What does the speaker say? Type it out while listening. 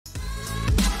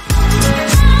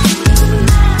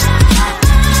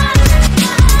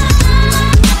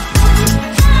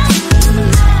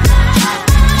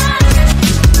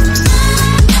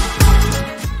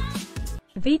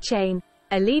VeChain,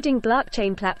 a leading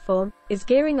blockchain platform, is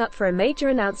gearing up for a major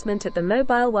announcement at the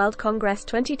Mobile World Congress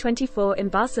 2024 in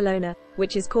Barcelona,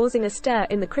 which is causing a stir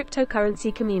in the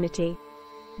cryptocurrency community.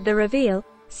 The reveal,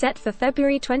 set for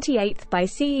February 28 by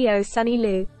CEO Sunny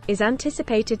Liu, is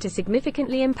anticipated to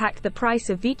significantly impact the price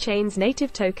of VeChain's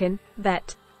native token,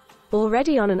 VET.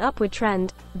 Already on an upward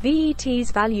trend,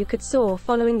 VET's value could soar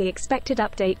following the expected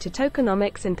update to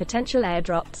Tokenomics and potential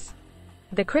airdrops.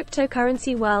 The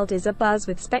cryptocurrency world is abuzz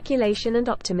with speculation and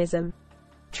optimism.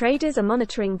 Traders are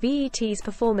monitoring VET's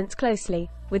performance closely,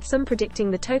 with some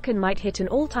predicting the token might hit an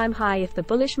all-time high if the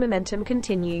bullish momentum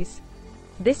continues.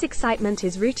 This excitement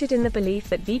is rooted in the belief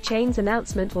that VeChain's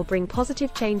announcement will bring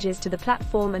positive changes to the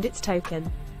platform and its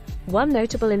token. One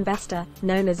notable investor,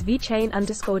 known as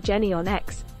VeChain_Jenny on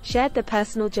X, shared their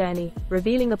personal journey,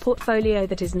 revealing a portfolio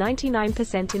that is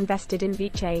 99% invested in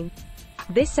VeChain.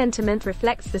 This sentiment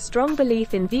reflects the strong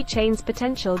belief in VeChain's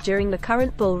potential during the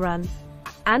current bull run.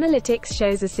 Analytics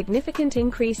shows a significant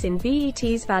increase in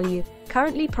VET's value,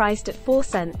 currently priced at 4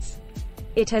 cents.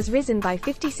 It has risen by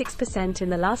 56% in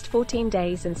the last 14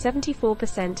 days and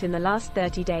 74% in the last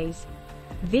 30 days.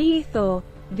 VTHO,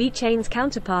 VeChain's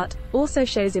counterpart, also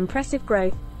shows impressive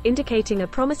growth, indicating a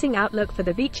promising outlook for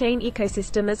the VeChain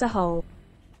ecosystem as a whole.